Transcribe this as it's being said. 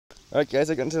Alright guys,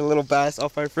 I got into a little bass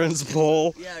off my friend's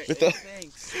bowl. Yeah, with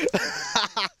thanks.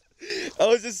 I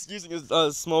was just using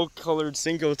a smoke-colored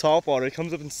Cinco topwater. It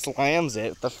comes up and slams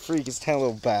it. What the freak is tiny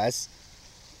little bass?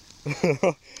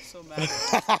 So mad.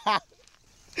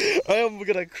 I am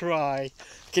gonna cry.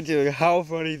 Can you tell how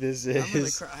funny this is? I'm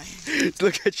gonna cry.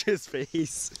 Look at his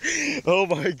face. Oh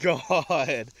my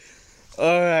god.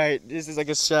 Alright, this is like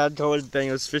a shad colored thing.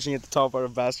 I was fishing at the top part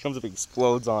of a bass, comes up and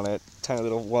explodes on it. Tiny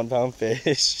little 1 pound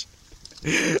fish.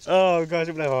 Oh gosh,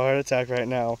 I'm gonna have a heart attack right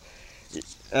now.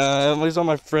 It was on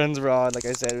my friend's rod, like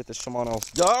I said, with the Shimano.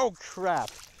 Oh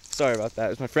crap! Sorry about that. It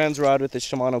was my friend's rod with the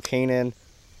Shimano Canon.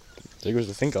 There goes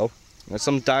the Cinco. There's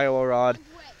some Daiwa rod.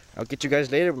 I'll get you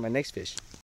guys later with my next fish.